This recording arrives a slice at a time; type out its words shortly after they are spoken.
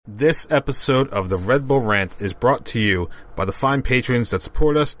This episode of the Red Bull Rant is brought to you by the fine patrons that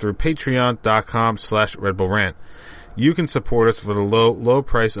support us through patreon.com/Red Bull Rant. You can support us for the low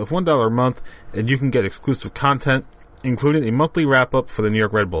price of $1 a month, and you can get exclusive content, including a monthly wrap-up for the New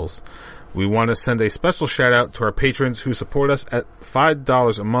York Red Bulls. We want to send a special shout-out to our patrons who support us at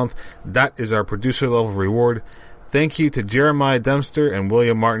 $5 a month. That is our producer-level reward. Thank you to Jeremiah Dempster and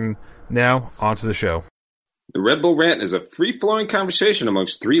William Martin. Now, on to the show. The Red Bull Rant is a free-flowing conversation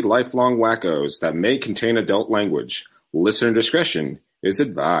amongst three lifelong wackos that may contain adult language. Listener discretion is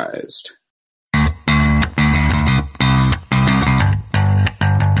advised.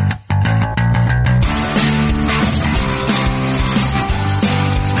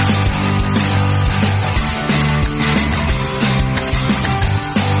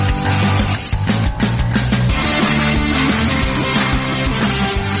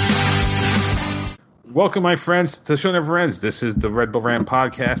 Welcome, my friends, to the Show Never Ends. This is the Red Bull Rant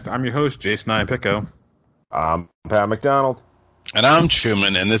podcast. I'm your host, Jason Iapicco. I'm Pat McDonald. And I'm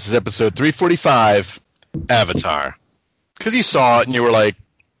Truman, and this is episode 345, Avatar. Because you saw it, and you were like,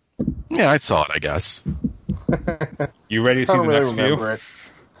 yeah, I saw it, I guess. You ready to see the next few? It.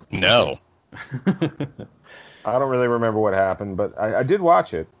 No. I don't really remember what happened, but I did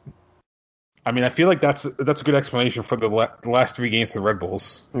watch it. I mean, I feel like that's a good explanation for the last three games of the Red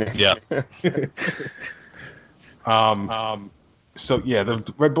Bulls. Yeah. So yeah,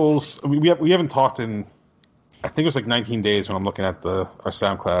 the Red Bulls. I mean, we haven't talked in, I think it was like 19 days when I'm looking at our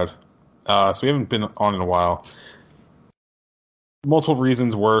SoundCloud. So we haven't been on in a while. Multiple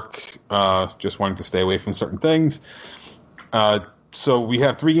reasons: work, just wanting to stay away from certain things. So we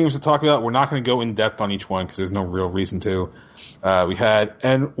have three games to talk about. We're not going to go in depth on each one because there's no real reason to. We had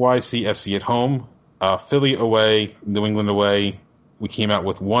NYCFC at home, Philly away, New England away. We came out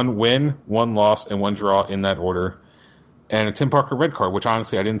with one win, one loss, and one draw in that order. And a Tim Parker red card, which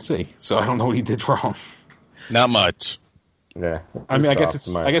honestly I didn't see, so I don't know what he did wrong. Not much. Yeah. I mean, I guess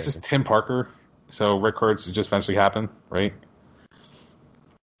it's Tim Parker, so red cards just eventually happen, right?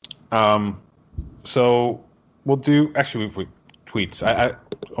 So we'll do. Actually, we tweets. I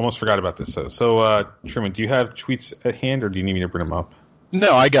almost forgot about this. So Truman, do you have tweets at hand, or do you need me to bring them up?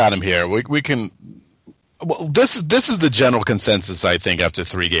 No, I got him here. We can. Well, this is the general consensus, I think, after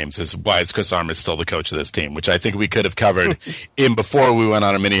three games, is why is Chris Armas still the coach of this team, which I think we could have covered in before we went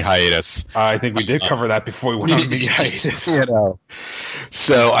on a mini hiatus. I think we did cover that before we went on a mini hiatus. You know.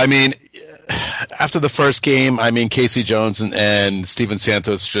 So, I mean, after the first game, I mean, Casey Jones and Steven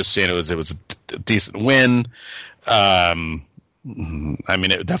Santos just, it was a decent win. I mean,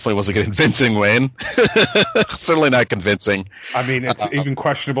 it definitely wasn't a convincing win. Certainly not convincing. I mean, it's even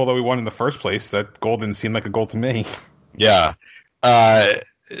questionable that we won in the first place. That goal didn't seem like a goal to me. Yeah. I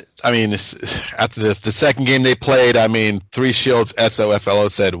mean, after the second game they played, I mean, Three Shields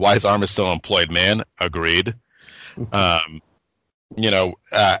SOFLO said, why is Armas still employed, man? Agreed. At CNY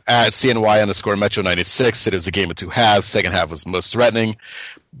 _ Metro96 said it was a game of two halves. Second half was most threatening,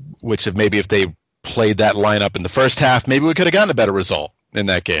 which if they played that lineup in the first half, maybe we could have gotten a better result in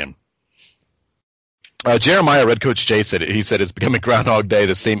that game. Jeremiah, Red Coach Jay said it. He said it's becoming Groundhog Day.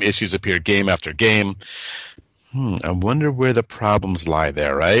 The same issues appear game after game. I wonder where the problems lie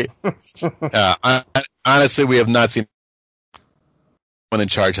there, right? Honestly, we have not seen one in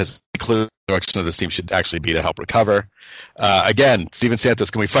charge has clear direction of this team should actually be to help recover. Again, Steven Santos,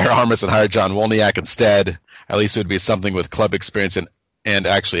 can we fire Armas and hire John Wolniak instead? At least it would be something with club experience and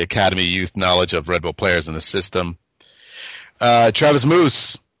actually academy youth knowledge of Red Bull players in the system. Travis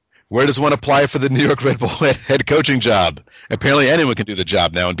Moose, where does one apply for the New York Red Bull head coaching job? Apparently anyone can do the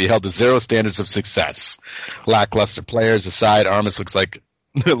job now and be held to zero standards of success. Lackluster players aside, Armas looks like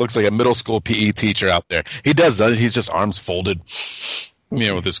a middle school PE teacher out there. He does, doesn't he? He's just arms folded,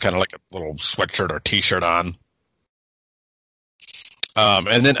 with this kind of like a little sweatshirt or T-shirt on.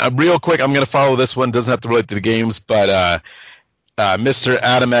 And then real quick, I'm going to follow this one. Doesn't have to relate to the games, but Mr.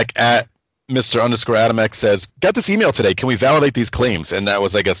 Adamek at Mr. _ says, got this email today. Can we validate these claims? And that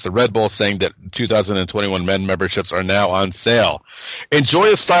was, I guess, the Red Bull saying that 2021 men memberships are now on sale.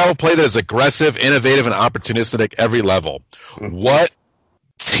 Enjoy a style of play that is aggressive, innovative, and opportunistic at every level. What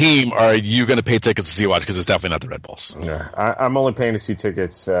team are you going to pay tickets to see watch? Because it's definitely not the Red Bulls. Yeah, I'm only paying to see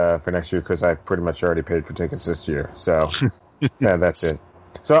tickets for next year because I pretty much already paid for tickets this year. So yeah, that's it.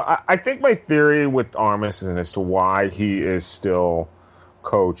 So I think my theory with Armas and as to why he is still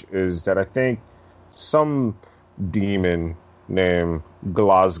coach is that I think some demon named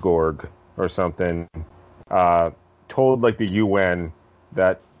Glasgorg or something told like the UN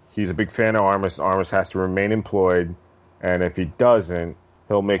that he's a big fan of Armas. Armas has to remain employed, and if he doesn't,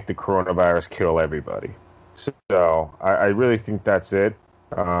 he'll make the coronavirus kill everybody. So I really think that's it.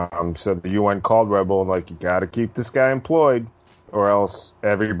 So the UN called Red Bull and like, you got to keep this guy employed, or else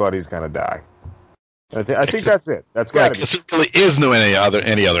everybody's gonna die. I think that's it. That's got to be. Because there really is no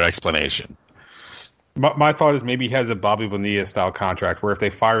any other explanation. My thought is maybe he has a Bobby Bonilla style contract where if they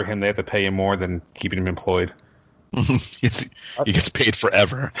fire him, they have to pay him more than keeping him employed. He gets paid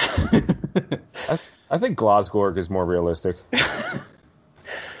forever. I think Glasgow is more realistic.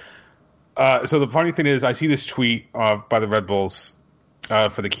 So the funny thing is, I see this tweet by the Red Bulls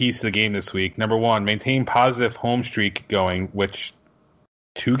for the keys to the game this week. Number 1, maintain positive home streak going, which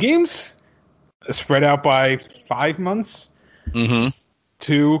 2 games spread out by 5 months. Mm-hmm.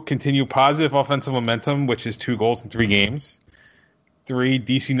 2, continue positive offensive momentum, which is 2 goals in 3 games. 3,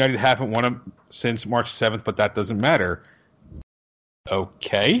 DC United haven't won since March 7th, but that doesn't matter.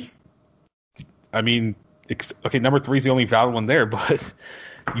 Okay. I mean, okay, number 3 is the only valid one there, but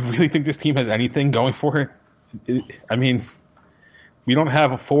you really think this team has anything going for it? I mean, we don't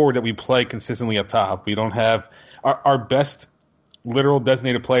have a forward that we play consistently up top. We don't have our best literal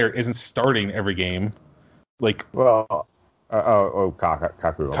designated player isn't starting every game. Like, well, Kaku.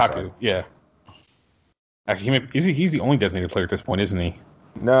 Kaku, yeah. Actually, he's the only designated player at this point, isn't he?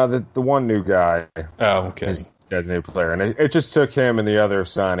 No, the one new guy. Oh, okay. Is designated player, and it just took him and the other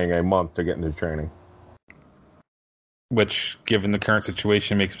signing a month to get into training. Which, given the current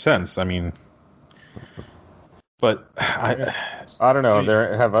situation, makes sense. I mean, but I don't know.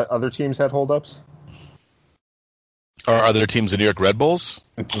 Have other teams had holdups? Are other teams the New York Red Bulls?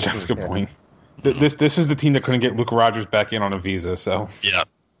 That's a good point. This is the team that couldn't get Luka Rogers back in on a visa, so. Yeah.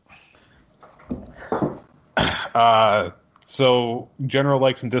 So, general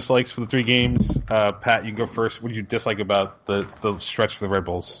likes and dislikes for the 3 games. Pat, you can go first. What did you dislike about the stretch for the Red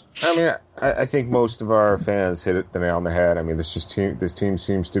Bulls? I mean, I think most of our fans hit the nail on the head. I mean, this team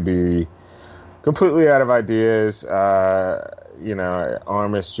seems to be completely out of ideas. Armas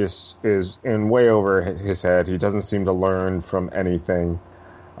just is in way over his head. He doesn't seem to learn from anything.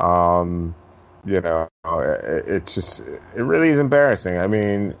 It really is embarrassing. I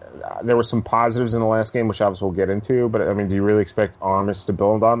mean, there were some positives in the last game, which obviously we'll get into, but I mean, do you really expect Armas to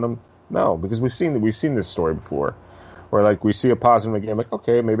build on them? No, because we've seen this story before, where like we see a positive in the game, like,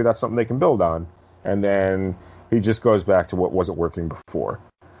 okay, maybe that's something they can build on, and then he just goes back to what wasn't working before.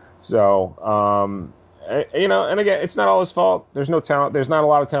 So, and again, it's not all his fault. There's no talent. There's not a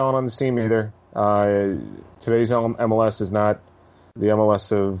lot of talent on this team either. Today's MLS is not the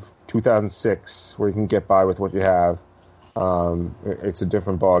MLS of 2006, where you can get by with what you have. It's a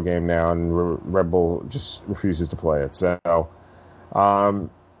different ball game now, and Red Bull just refuses to play it. So,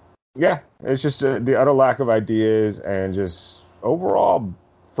 it's just the utter lack of ideas and just overall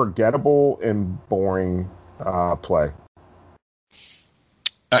forgettable and boring play.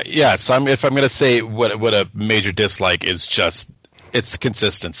 So if I'm going to say what a major dislike is, just it's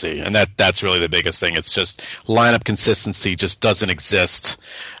consistency, and that's really the biggest thing. It's just lineup consistency just doesn't exist.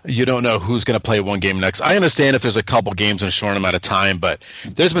 You don't know who's going to play one game next. I understand if there's a couple games in a short amount of time, but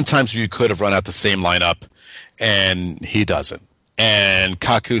there's been times where you could have run out the same lineup, and he doesn't. And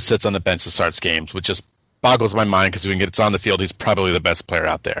Kaku sits on the bench and starts games, which just boggles my mind because when it's on the field, he's probably the best player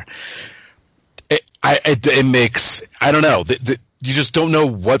out there. It makes, I don't know, you just don't know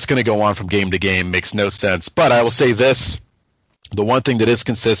what's going to go on from game to game. Makes no sense. But I will say this. The one thing that is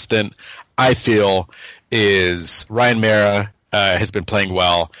consistent, I feel, is Ryan Mera has been playing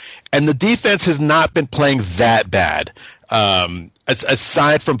well. And the defense has not been playing that bad.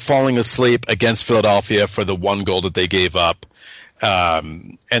 Aside from falling asleep against Philadelphia for the 1 goal that they gave up,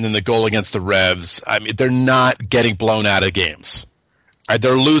 and then the goal against the Revs, I mean, they're not getting blown out of games.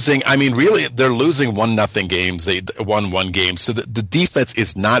 They're losing. I mean, really, they're losing 1-0 games. They won 1 game. So the defense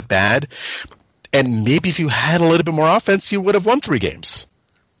is not bad. And maybe if you had a little bit more offense, you would have won 3 games.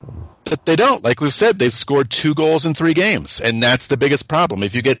 But they don't. Like we've said, they've scored 2 goals in 3 games, and that's the biggest problem.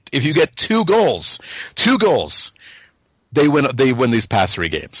 If you get 2 goals, they win these past 3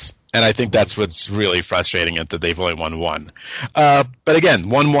 games. And I think that's what's really frustrating, that they've only won 1. But again,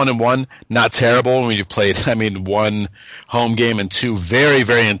 1-1-1, not terrible when you've played, 1 home game and 2 very,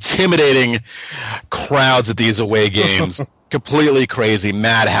 very intimidating crowds at these away games. Completely crazy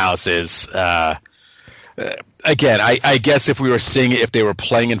madhouses. Again, I guess if we were seeing it, if they were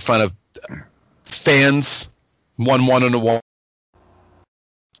playing in front of fans, 1-1-1,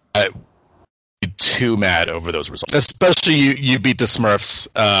 I'd be too mad over those results. Especially you beat the Smurfs,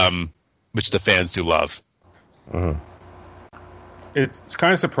 which the fans do love. Mm-hmm. It's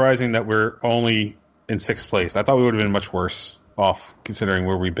kind of surprising that we're only in 6th place. I thought we would have been much worse off considering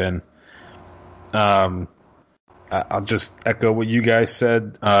where we've been. I'll just echo what you guys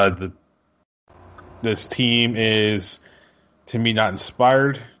said. This team is to me, not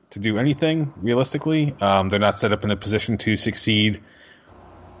inspired to do anything realistically. They're not set up in a position to succeed.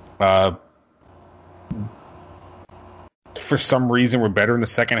 For some reason, we're better in the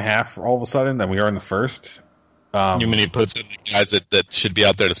second half all of a sudden than we are in the first. You mean he puts in the guys that should be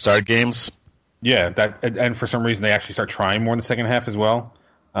out there to start games? Yeah, and for some reason they actually start trying more in the second half as well.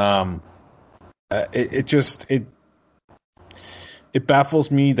 It baffles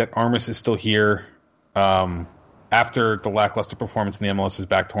me that Armas is still here after the lackluster performance in the MLS's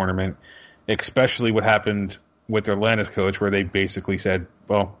back tournament, especially what happened with Atlanta's coach, where they basically said,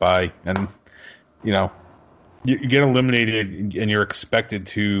 "Well, bye," and you get eliminated, and you're expected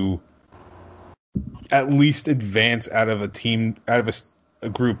to at least advance out of a team, out of a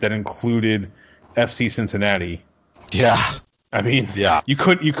group that included FC Cincinnati. Yeah. I mean, yeah. You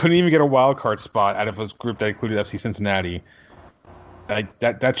couldn't even get a wild card spot out of a group that included FC Cincinnati.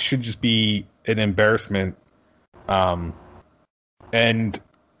 That should just be an embarrassment. And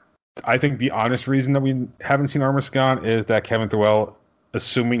I think the honest reason that we haven't seen Armas gone is that Kevin Thorell,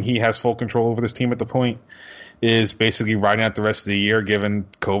 assuming he has full control over this team at the point, is basically riding out the rest of the year given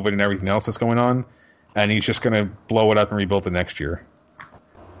COVID and everything else that's going on, and he's just going to blow it up and rebuild it next year.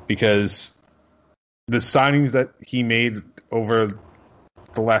 Because the signings that he made over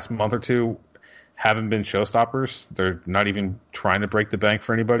the last month or two haven't been showstoppers. They're not even trying to break the bank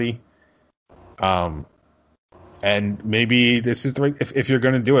for anybody. And maybe this is the right, if you're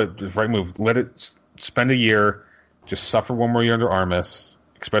going to do it, the right move. Let it spend a year, just suffer one more year under Armas,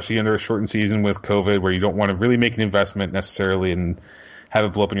 especially under a shortened season with COVID, where you don't want to really make an investment necessarily and have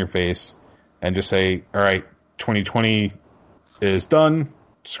it blow up in your face, and just say, all right, 2020 is done.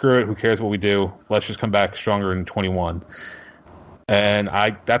 Screw it. Who cares what we do? Let's just come back stronger in 21. And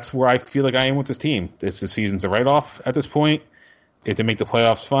that's where I feel like I am with this team. The season's a write-off at this point. If they make the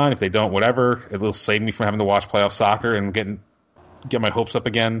playoffs, fine. If they don't, whatever. It'll save me from having to watch playoff soccer and get my hopes up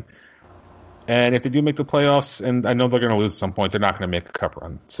again. And if they do make the playoffs, and I know they're going to lose at some point, they're not going to make a cup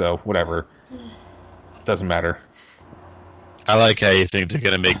run. So whatever. Doesn't matter. I like how you think they're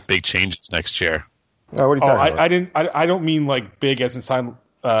going to make big changes next year. Oh, what are you talking about? I don't mean like big as in sign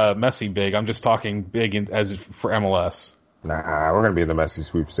Messi big. I'm just talking big as for MLS. Nah, we're going to be in the Messi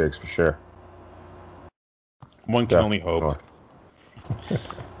sweepstakes for sure. One can only hope.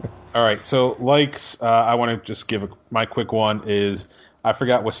 All right, so likes, I want to just give my quick one is, I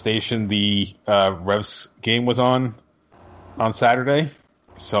forgot what station the Revs game was on Saturday.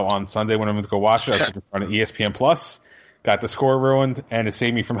 So on Sunday when I went to go watch it, I was on ESPN Plus, got the score ruined, and it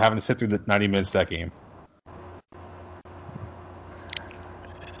saved me from having to sit through the 90 minutes of that game.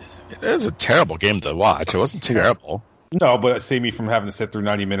 It was a terrible game to watch. It wasn't terrible. No, but it saved me from having to sit through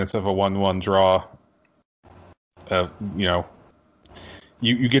 90 minutes of a 1-1 draw.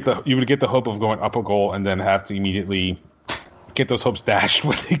 You would get the hope of going up a goal and then have to immediately get those hopes dashed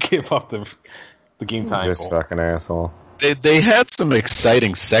when they give up the game time Just goal. fucking asshole. They had some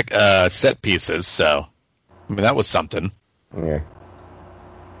exciting set pieces, so I mean that was something. Yeah.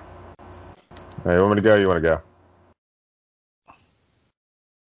 Hey, you want me to go? You want to go?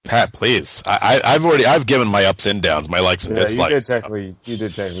 Pat, please. I've given my ups and downs, my likes and dislikes. You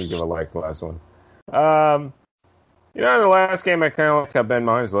did technically give a like the last one. In the last game, I kind of liked how Ben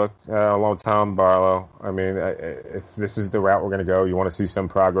Mines looked, along with Tom Barlow. I mean, if this is the route we're going to go, you want to see some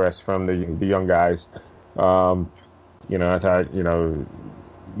progress from the young guys. I thought,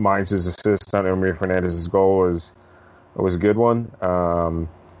 Mines' assist on Omir Fernandez's goal was a good one.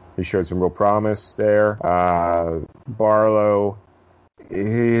 He showed some real promise there. Barlow,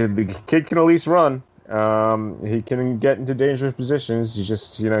 the kid can at least run. He can get into dangerous positions. He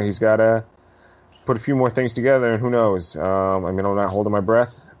just, he's got to put a few more things together, and who knows? I'm not holding my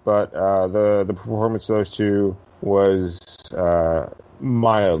breath, but the performance of those two was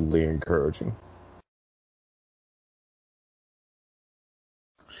mildly encouraging.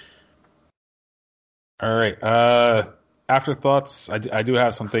 All right. Afterthoughts. I do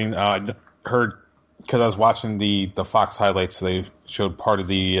have something. I heard because I was watching the Fox highlights. So they showed part of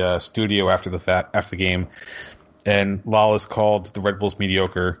the studio after the game, and Lawless called the Red Bulls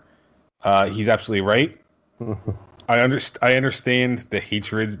mediocre. He's absolutely right. I understand the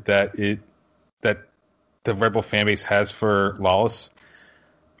hatred that the Red Bull fan base has for Lawless,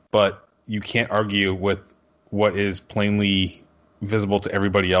 but you can't argue with what is plainly visible to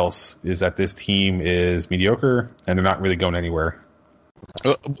everybody else, is that this team is mediocre and they're not really going anywhere.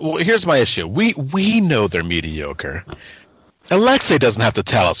 Well, here's my issue. We know they're mediocre. Alexei doesn't have to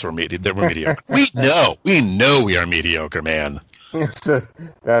tell us we're mediocre. We know we are mediocre, man. So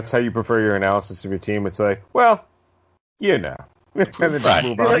that's how you prefer your analysis of your team. It's like, well, Right. You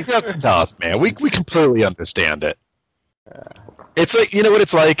have to tell us, man. We completely understand it. It's like, you know what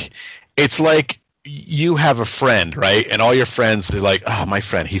it's like? It's like you have a friend, right? And all your friends are like, oh, my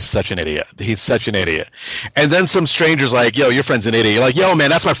friend, he's such an idiot. He's such an idiot. And then some stranger's like, yo, your friend's an idiot. You're like, yo,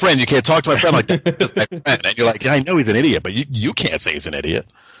 man, that's my friend. You can't talk to my friend like that. That's my friend. And you're like, yeah, I know he's an idiot, but you can't say he's an idiot.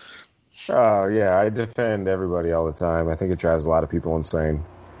 Oh, yeah, I defend everybody all the time. I think it drives a lot of people insane.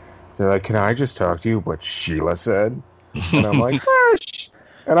 They're like, can I just talk to you what Sheila said? And I'm like, gosh.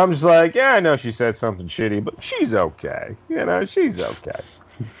 And I'm just like, yeah, I know she said something shitty, but she's okay. You know, she's okay.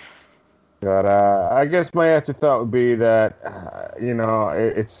 But I guess my afterthought would be that, you know,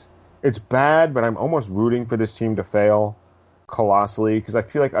 it's bad, but I'm almost rooting for this team to fail colossally because I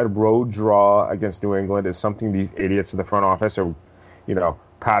feel like a road draw against New England is something these idiots in the front office are, you know,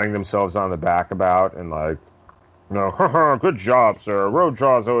 patting themselves on the back about and like, you know, good job, sir. A road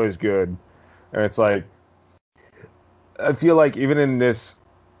draw is always good. And it's like, I feel like even in this,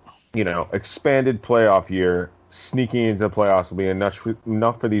 you know, expanded playoff year, sneaking into the playoffs will be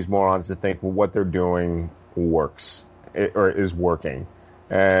enough for these morons to think well, what they're doing works or is working.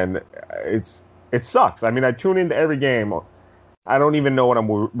 And it sucks. I mean, I tune into every game. I don't even know what I'm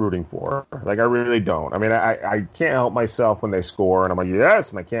rooting for. Like, I really don't. I mean, I can't help myself when they score, and I'm like,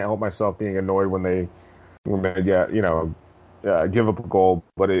 yes, and I can't help myself being annoyed when they get, you know, give up a goal.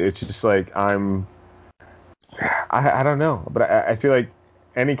 But it's just like I don't know. But I feel like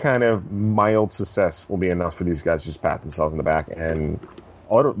any kind of mild success will be enough for these guys to just pat themselves in the back and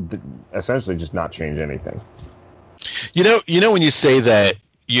essentially just not change anything. You know when you say that,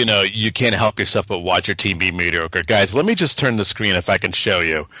 you know, you can't help yourself but watch your team be mediocre. Guys, let me just turn the screen if I can show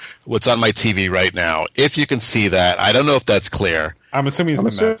you what's on my TV right now. If you can see that. I don't know if that's clear. I'm assuming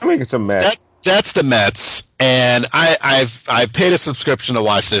it's a Mets. That's the Mets, and I've paid a subscription to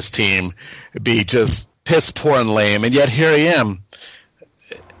watch this team be just piss poor and lame, and yet here I am.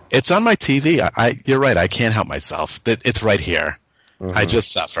 It's on my TV. You're right. I can't help myself. It's right here. Mm-hmm. I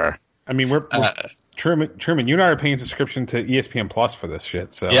just suffer. I mean, we're Truman. You and I are paying subscription to ESPN Plus for this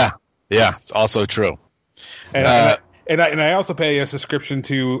shit. So yeah, it's also true. And I also pay a subscription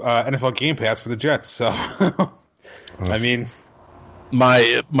to NFL Game Pass for the Jets. So I mean,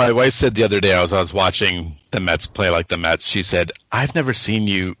 my wife said the other day I was watching the Mets play like the Mets. She said, "I've never seen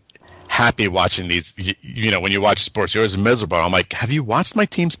you happy watching these, you know, when you watch sports, you're always miserable." I'm like, have you watched my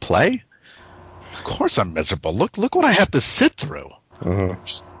teams play? Of course I'm miserable. Look what I have to sit through. Mm-hmm.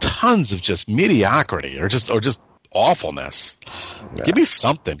 Just tons of just mediocrity or just awfulness. Yeah. Give me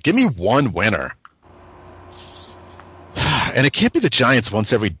something. Give me one winner. And it can't be the Giants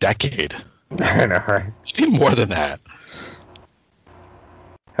once every decade. I know, right? You need more than that.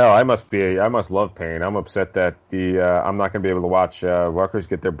 Hell, I must love pain. I'm upset that I'm not going to be able to watch Rutgers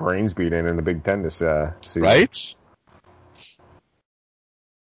get their brains beat in the Big Ten this season. Right?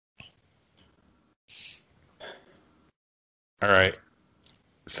 All right.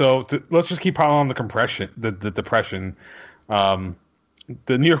 So let's just keep piling on the depression. The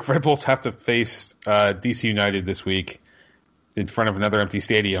New York Red Bulls have to face DC United this week in front of another empty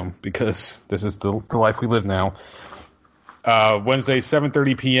stadium because this is the life we live now. Wednesday,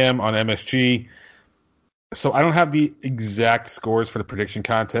 7:30 p.m. on MSG. So I don't have the exact scores for the prediction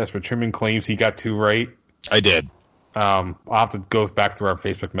contest, but Truman claims he got 2 right. I did. I'll have to go back through our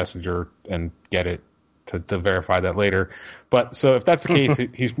Facebook Messenger and get it to verify that later. But so if that's the case,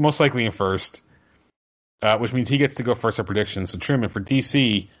 he's most likely in first, which means he gets to go first on predictions. So Truman, for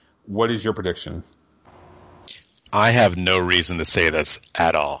DC, what is your prediction? I have no reason to say this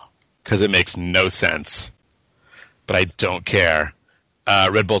at all because it makes no sense. But I don't care.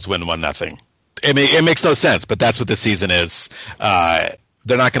 Red Bulls win 1-0. It makes no sense, but that's what this season is.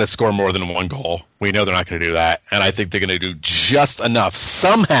 They're not going to score more than 1 goal. We know they're not going to do that, and I think they're going to do just enough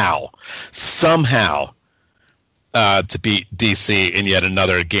somehow, to beat DC in yet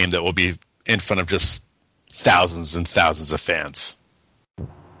another game that will be in front of just thousands and thousands of fans.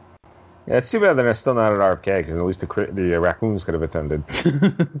 Yeah, it's too bad that they're still not at RFK because at least the Raccoons could have attended.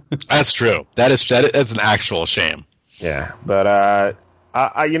 That's true. That's an actual shame. Yeah, but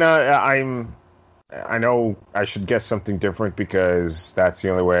I know I should guess something different because that's the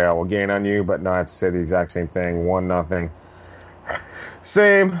only way I will gain on you. But no, I have to say the exact same thing. 1-0.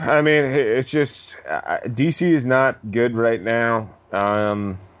 Same. I mean, it's just DC is not good right now.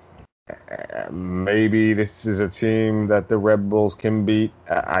 Maybe this is a team that the Red Bulls can beat.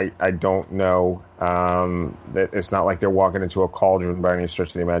 I don't know. It's not like they're walking into a cauldron by any stretch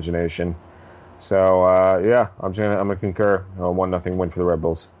of the imagination. So yeah, I'm gonna concur. 1-0 win for the Red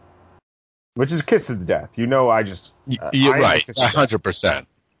Bulls, which is a kiss to the death. You know, you're right, 100%.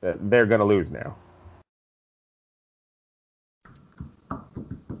 They're gonna lose now.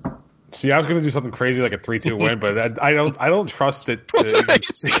 See, I was going to do something crazy like a 3-2 win, but I don't trust it.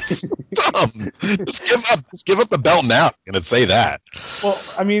 It's dumb. Just give up the belt now. I'm going to say that. Well,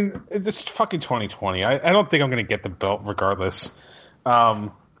 I mean, this is fucking 2020. I don't think I'm going to get the belt regardless.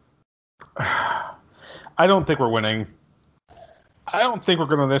 I don't think we're winning. I don't think we're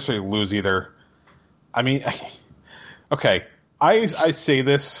going to necessarily lose either. I mean, okay, I say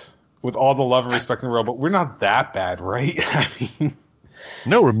this with all the love and respect in the world, but we're not that bad, right? I mean...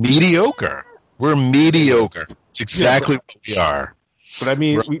 No, we're mediocre. We're mediocre. It's exactly what we are. But I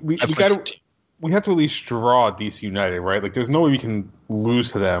mean, we have to at least draw DC United, right? Like, there's no way we can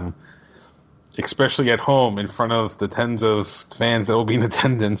lose to them, especially at home in front of the tens of fans that will be in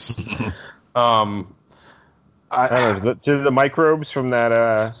attendance. I don't know. Do the microbes from that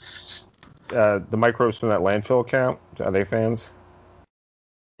landfill count? Are they fans?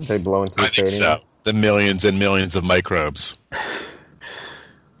 They blow into the stadium? Think so. The millions and millions of microbes.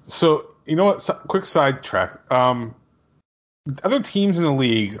 So, you know what? Quick sidetrack. Other teams in the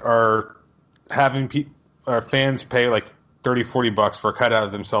league are having fans pay like $30-$40 for a cutout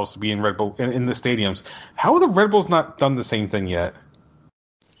of themselves to be in Red Bull in the stadiums. How have the Red Bulls not done the same thing yet?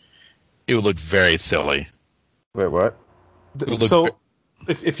 It would look very silly. Wait, what? So,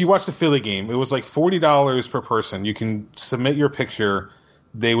 if you watch the Philly game, it was like $40 per person. You can submit your picture.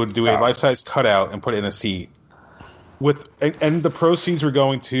 They would do a life-size cutout and put it in a seat. And the proceeds were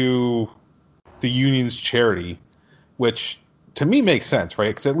going to the union's charity, which to me makes sense, right?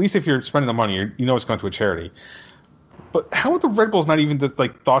 Because at least if you're spending the money, you know it's going to a charity. But how are the Red Bulls not even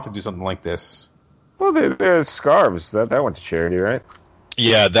thought to do something like this? Well, there's scarves that went to charity, right?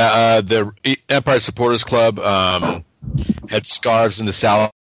 Yeah, the Empire Supporters Club had scarves in the salad.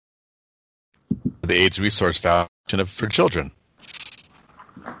 The AIDS Resource Foundation for children.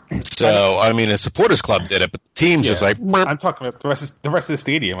 So, I mean, a supporters club did it, but the team's just like... I'm talking about the rest of the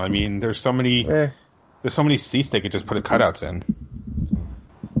stadium. I mean, there's so many seats they could just put cutouts in.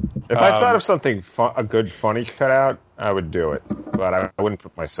 If I thought of something, a good, funny cutout, I would do it. But I wouldn't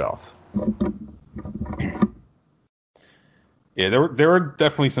put myself. Yeah, there were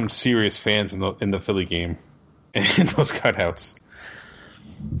definitely some serious fans in the Philly game in those cutouts.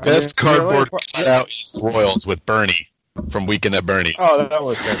 Best cardboard cutout is Royals with Bernie. From Weekend at Bernie's. Oh, that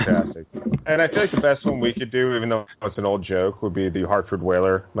was fantastic. And I feel like the best one we could do, even though it's an old joke, would be the Hartford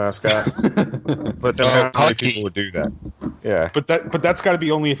Whaler mascot. But then how many people would do that? Yeah. But that's got to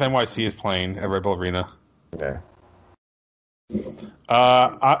be only if NYC is playing at Red Bull Arena. Yeah.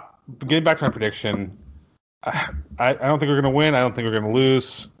 Getting back to my prediction, I don't think we're going to win. I don't think we're going to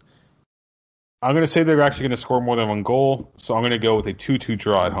lose. I'm going to say they're actually going to score more than one goal, so I'm going to go with a 2-2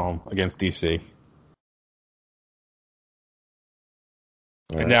 draw at home against DC.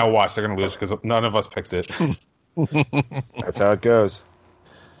 And now watch, they're going to lose because none of us picked it. That's how it goes.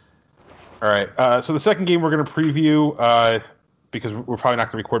 All right. So the second game we're going to preview, because we're probably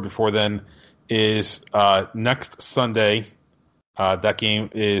not going to record before then, is next Sunday. That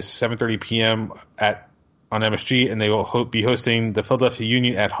game is 7:30 p.m. on MSG, and they will be hosting the Philadelphia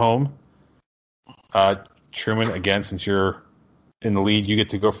Union at home. Truman, again, since you're in the lead, you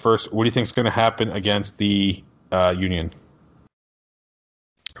get to go first. What do you think is going to happen against the Union?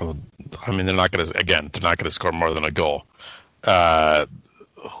 I mean, they're not going to score more than a goal. Oh,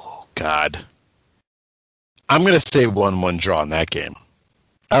 God. I'm going to say 1-1 draw in that game.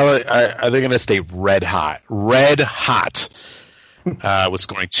 Are they going to stay red hot? Red hot. With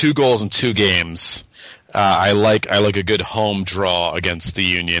scoring 2 goals in 2 games. I like a good home draw against the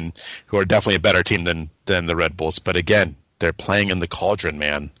Union, who are definitely a better team than the Red Bulls. But again, they're playing in the Cauldron,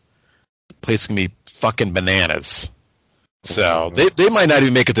 man. The place can be fucking bananas. So they might not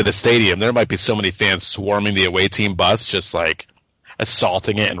even make it to the stadium. There might be so many fans swarming the away team bus, just like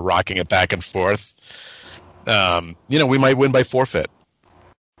assaulting it and rocking it back and forth. We might win by forfeit.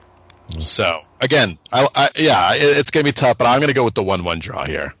 So again, it's gonna be tough, but I'm gonna go with the 1-1 draw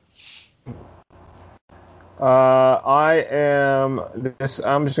here. I'm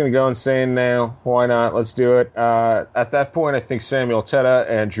just gonna go insane now. Why not? Let's do it. At that point, I think Samuel Teta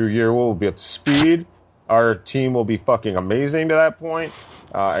and Drew Yearwood will be up to speed. Our team will be fucking amazing to that point,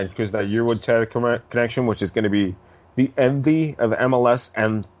 and because that Yearwood-Teta connection, which is going to be the envy of MLS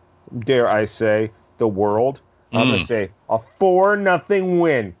and, dare I say, the world. I'm going to say a 4-0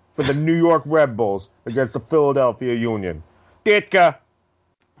 win for the New York Red Bulls against the Philadelphia Union. Ditka!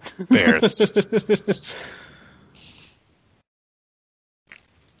 Bears.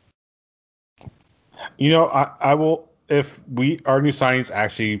 I will, if our new signings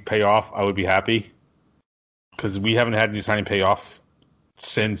actually pay off, I would be happy. Because we haven't had new signing pay off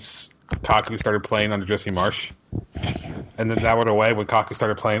since Kaku started playing under Jesse Marsh. and then that went away when Kaku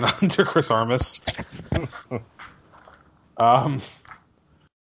started playing under Chris Armas. I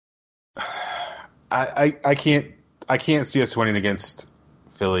can't see us winning against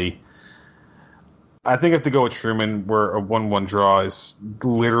Philly. I think I have to go with Truman, where a 1-1 draw is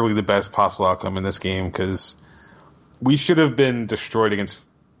literally the best possible outcome in this game, because we should have been destroyed against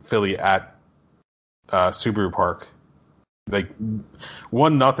Philly at Subaru Park. Like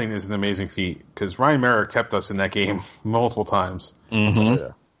 1-0 is an amazing feat, because Ryan Merrick kept us in that game multiple times. Mm-hmm.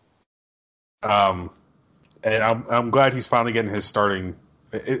 And I'm glad he's finally getting his starting.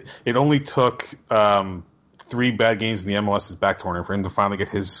 It only took 3 bad games in the MLS's back tournament for him to finally get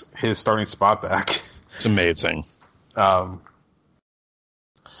his starting spot back. It's amazing.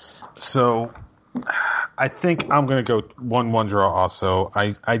 So I think I'm going to go 1-1 draw also.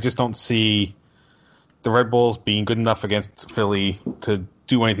 I just don't see the Red Bulls being good enough against Philly to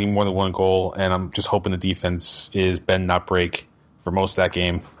do anything more than 1 goal, and I'm just hoping the defense is bend not break for most of that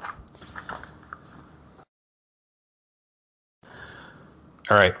game.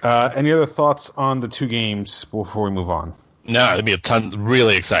 All right. Any other thoughts on the 2 games before we move on? No, it'll be a ton.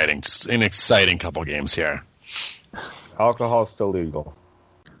 Really exciting. Just an exciting couple games here. Alcohol is still legal.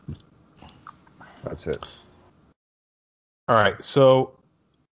 That's it. All right. So,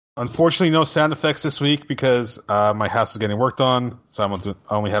 unfortunately, no sound effects this week because my house is getting worked on. So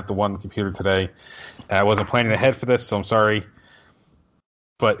I only have the one computer today. I wasn't planning ahead for this, so I'm sorry.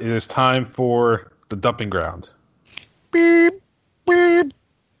 But it is time for the dumping ground. Beep, beep,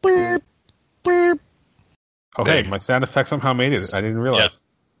 beep, beep. Oh, hey, my sound effect somehow made it. I didn't realize.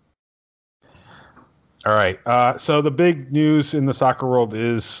 Yes. All right. So the big news in the soccer world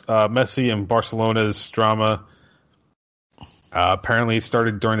is Messi and Barcelona's drama. Apparently, it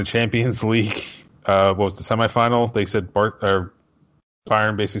started during the Champions League. What was the semifinal? They said Bayern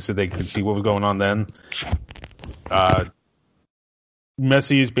basically said they could see what was going on then.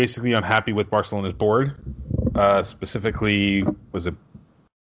 Messi is basically unhappy with Barcelona's board. Specifically, was it?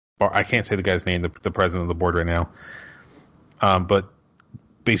 I can't say the guy's name, the president of the board right now. But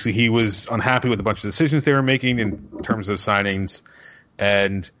basically, he was unhappy with a bunch of decisions they were making in terms of signings,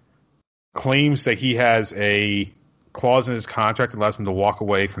 and claims that he has a clause in his contract that allows him to walk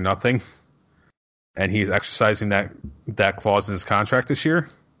away for nothing, and he's exercising that clause in his contract this year.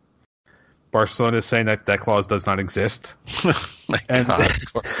 Barcelona is saying that clause does not exist. And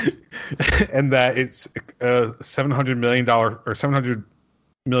that it's a $700 million or 700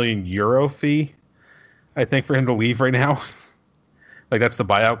 million euro fee, I think, for him to leave right now. Like, that's the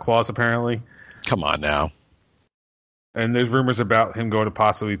buyout clause, apparently. Come on now. And there's rumors about him going to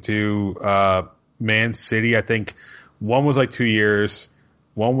possibly to Man City. I think one was like 2 years.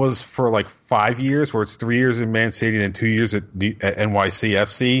 One was for like 5 years, where it's 3 years in Man City and then 2 years at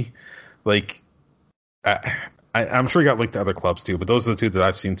NYCFC. Like, I'm sure he got linked to other clubs too, but those are the 2 that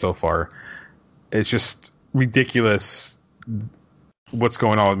I've seen so far. It's just ridiculous what's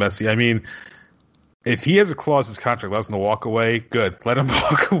going on with Messi. I mean, if he has a clause in his contract that allows him to walk away, good. Let him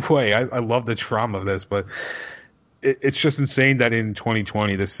walk away. I love the trauma of this, but it's just insane that in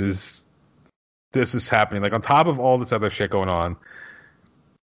 2020 this is happening. Like, on top of all this other shit going on.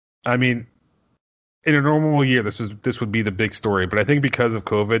 I mean, in a normal year, this would be the big story, but I think because of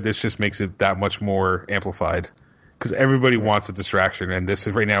COVID, this just makes it that much more amplified. Because everybody wants a distraction, and this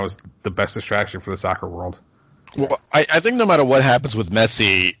right now is the best distraction for the soccer world. Well, I think no matter what happens with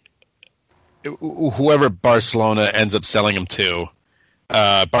Messi, whoever Barcelona ends up selling him to,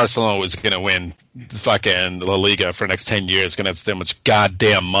 Barcelona was going to win fucking La Liga for the next 10 years. Going to have so much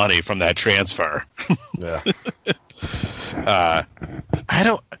goddamn money from that transfer. Yeah.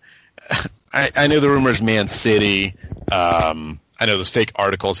 I know the rumors Man City. I know there's fake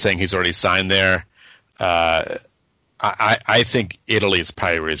articles saying he's already signed there. I think Italy is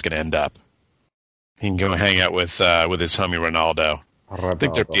probably where he's going to end up. He can go hang out with his homie Ronaldo. I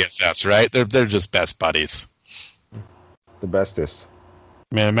think they're BFFs, right? They're just best buddies. The bestest.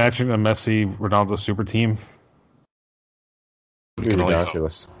 Man, imagine a Messi Ronaldo super team.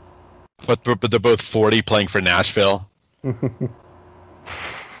 Ridiculous. But they're both 40 playing for Nashville. You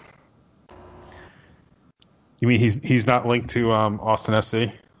mean he's not linked to Austin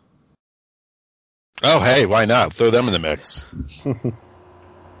FC? Oh, hey, why not? Throw them in the mix.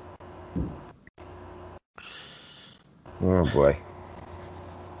 Oh boy.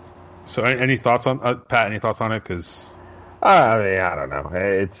 So, any thoughts on Pat? Any thoughts on it? Because I mean, I don't know.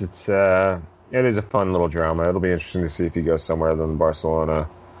 It is a fun little drama. It'll be interesting to see if he goes somewhere other than Barcelona.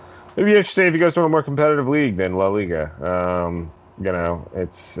 It'd be interesting if he goes to a more competitive league than La Liga.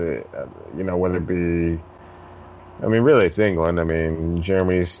 It's whether it be. I mean, really, it's England. I mean,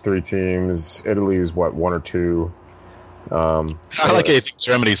 Germany's 3 teams. Italy's, 1 or 2. I like anything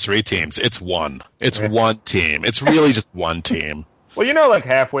Germany's 3 teams. It's one. It's one team. It's really just one team. Well, like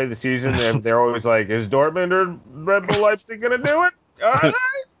halfway the season, they're always like, is Dortmund or Red Bull Leipzig going to do it? Are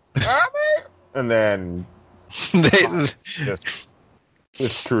they? Are they? And then just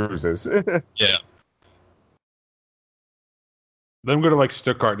cruises. Yeah. Then go to like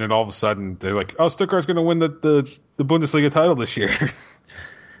Stuttgart, and then all of a sudden they're like, "Oh, Stuttgart's going to win the Bundesliga title this year."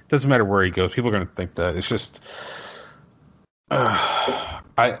 Doesn't matter where he goes; people are going to think that. It's just,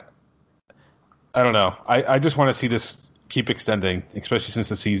 I don't know. I just want to see this keep extending, especially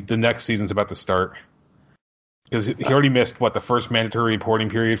since the next season's about to start. Because he already missed the first mandatory reporting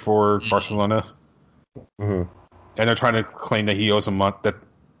period for Barcelona, and they're trying to claim that he owes a month, that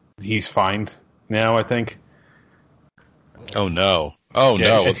he's fined now, I think. Oh no! Oh yeah,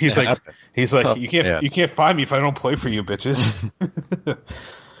 no! He's like, you can't fine me if I don't play for you, bitches.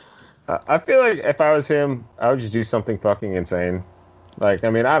 I feel like if I was him, I would just do something fucking insane. Like, I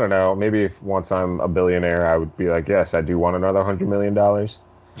mean, I don't know. Maybe if once I'm a billionaire, I would be like, yes, I do want another $100 million.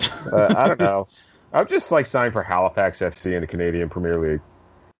 I don't know. I would just like sign for Halifax FC in the Canadian Premier League.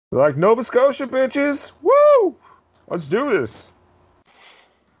 They're like, Nova Scotia, bitches! Woo! Let's do this.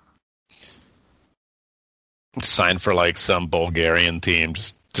 Sign for like some Bulgarian team,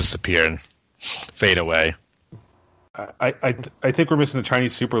 just disappear and fade away. I think we're missing the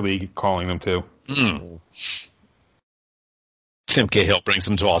Chinese Super League calling them too. Tim Cahill brings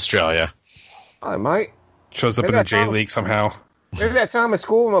them to Australia. I might. Shows up in the J League somehow. Maybe that time at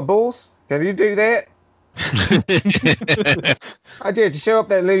school with my Bulls. Can you do that? I did to show up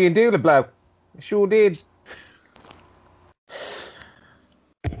that Lillian Doodle bloke. I sure did.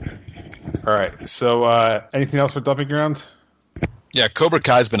 All right. So, anything else for Dumping Ground? Yeah, Cobra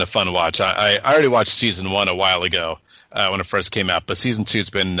Kai's been a fun watch. I already watched season 1 a while ago when it first came out, but season 2's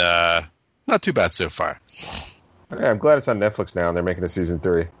been not too bad so far. Yeah, I'm glad it's on Netflix now, and they're making a season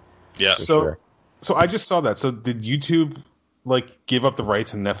 3. Yeah. So I just saw that. So did YouTube give up the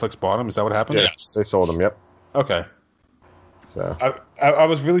rights and Netflix bought them? Is that what happened? Yes. They sold them. Yep. Okay. So I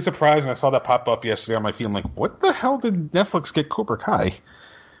was really surprised when I saw that pop up yesterday on my feed. I'm like, what the hell did Netflix get Cobra Kai?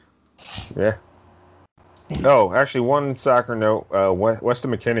 Yeah. No, actually, one soccer note.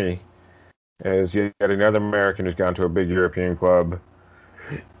 Weston McKennie is yet another American who's gone to a big European club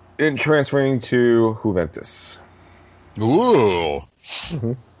in transferring to Juventus. Ooh.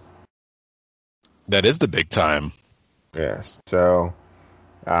 Mm-hmm. That is the big time. Yes. So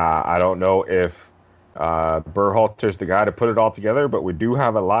I don't know if Berhalter's the guy to put it all together, but we do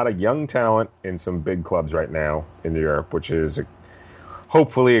have a lot of young talent in some big clubs right now in Europe, which is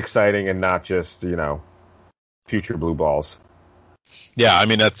hopefully exciting and not just, future blue balls. Yeah, I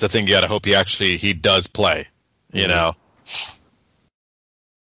mean, that's the thing. You got to hope he does play, you know.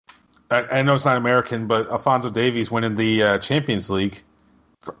 I know it's not American, but Alphonso Davies winning the Champions League,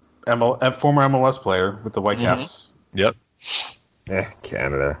 former MLS player with the Whitecaps. Yep.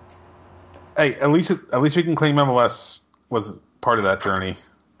 Canada. Hey, at least we can claim MLS was part of that journey.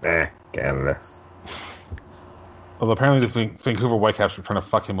 Canada. Well, apparently the Vancouver Whitecaps were trying to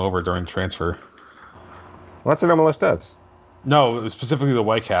fuck him over during transfer. Well, that's what MLS does. No, it was specifically the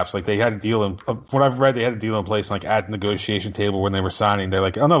Whitecaps. They had a deal in. From what I've read, they had a deal in place, at the negotiation table when they were signing. They're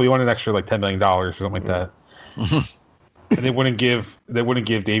like, "Oh no, we want an extra $10 million or something like that." And they wouldn't give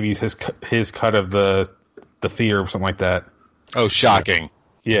Davies his cut of the fee or something like that. Oh, shocking!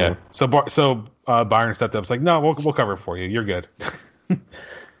 Yeah. So Bayern stepped up. It's like, no, we'll cover it for you. You're good.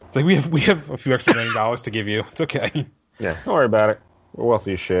 It's like we have a few extra $1 million to give you. It's okay. Yeah, don't worry about it. We're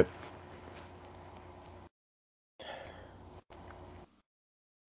wealthy as shit.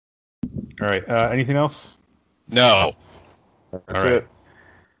 All right. Anything else? No. That's it.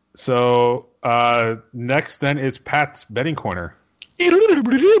 So next then is Pat's betting corner. All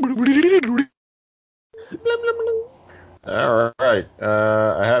right.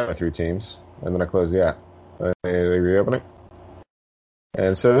 I had my 3 teams, and then I closed the app. They reopen it.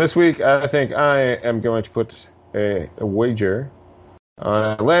 And so this week, I think I am going to put a wager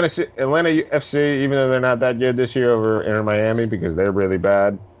on Atlanta FC, even though they're not that good this year, over Inter Miami because they're really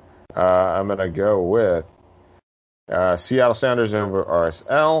bad. I'm going to go with Seattle Sounders over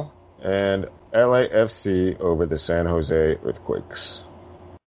RSL and LAFC over the San Jose Earthquakes.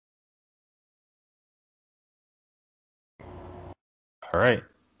 All right.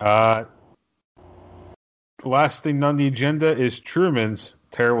 The last thing on the agenda is Truman's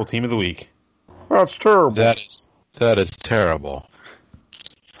terrible team of the week. That's terrible. That is terrible.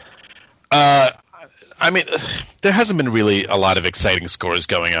 I mean, there hasn't been really a lot of exciting scores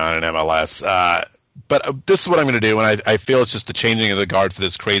going on in MLS. But this is what I'm going to do, and I feel it's just the changing of the guard for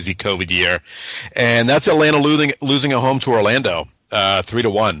this crazy COVID year. And that's Atlanta losing a home to Orlando,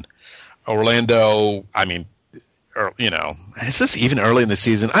 3-1. Orlando, I mean, is this even early in the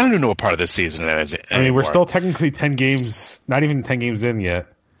season? I don't even know what part of this season it is anymore. I mean, we're still technically 10 games, not even 10 games in yet.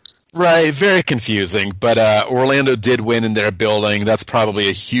 Right, very confusing. But Orlando did win in their building. That's probably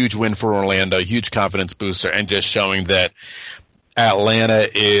a huge win for Orlando, a huge confidence booster, and just showing that Atlanta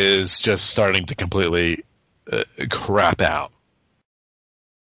is just starting to completely crap out.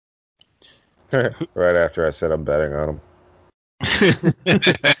 Right after I said I'm betting on them.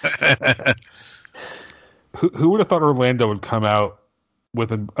 Who would have thought Orlando would come out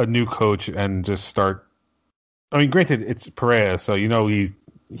with a new coach and just start? I mean, granted, it's Perea, so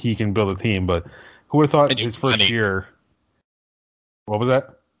he can build a team, but who would have thought his first year? What was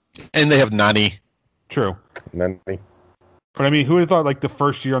that? And they have Nani. True. Nani. But I mean, who would have thought like the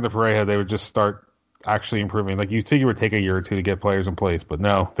first year on the Perea they would just start actually improving? Like you think it would take a year or two to get players in place, but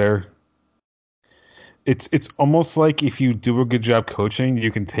no, It's almost like if you do a good job coaching,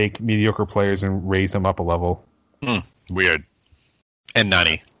 you can take mediocre players and raise them up a level. Weird. And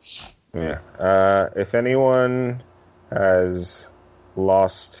Nani. Yeah. If anyone has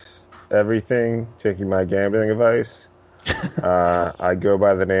lost everything, taking my gambling advice, I go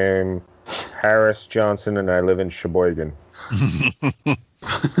by the name Harris Johnson, and I live in Sheboygan.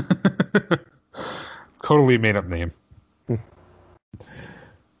 Totally made up name.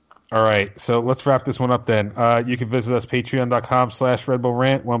 All right, so let's wrap this one up then. You can visit us, patreon.com/Red Bull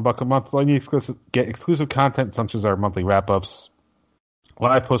Rant, $1 a month. All you need to get exclusive content such as our monthly wrap-ups,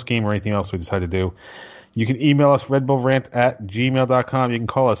 live post-game, or anything else we decide to do. You can email us, redbullrant@gmail.com. You can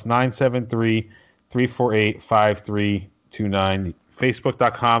call us 973-348-5329.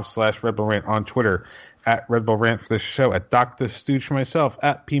 Facebook.com/Red Bull Rant. On Twitter, @Red Bull Rant for the show, @Dr. Stooge for myself,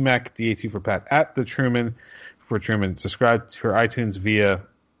 @PMAC, DA2 for Pat, @The Truman for Truman. Subscribe to our iTunes via...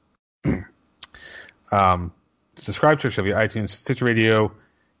 subscribe to our show via iTunes, Stitcher Radio,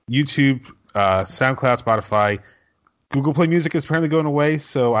 YouTube, SoundCloud, Spotify. Google Play Music is apparently going away,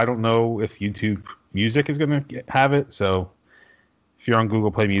 so I don't know if YouTube Music is going to have it. So if you're on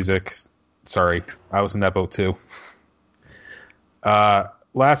Google Play Music, sorry, I was in that boat too.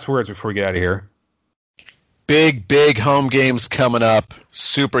 Last words before we get out of here. Big home games coming up.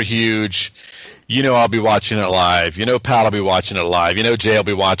 Super huge. I'll be watching it live. Pat will be watching it live. Jay will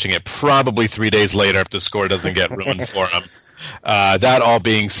be watching it probably 3 days later if the score doesn't get ruined for him. That all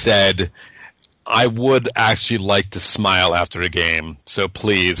being said, I would actually like to smile after a game. So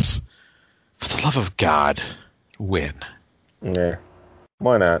please, for the love of God, win. Yeah.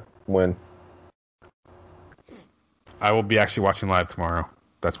 Why not? Win. I will be actually watching live tomorrow.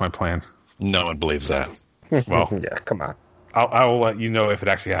 That's my plan. No one believes that. Well, yeah, come on. I will let you know if it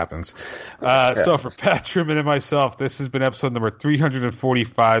actually happens. So for Pat Truman and myself, this has been episode number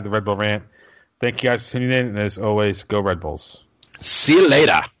 345 of the Red Bull Rant. Thank you guys for tuning in, and as always, go Red Bulls. See you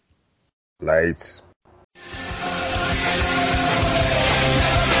later. Lights.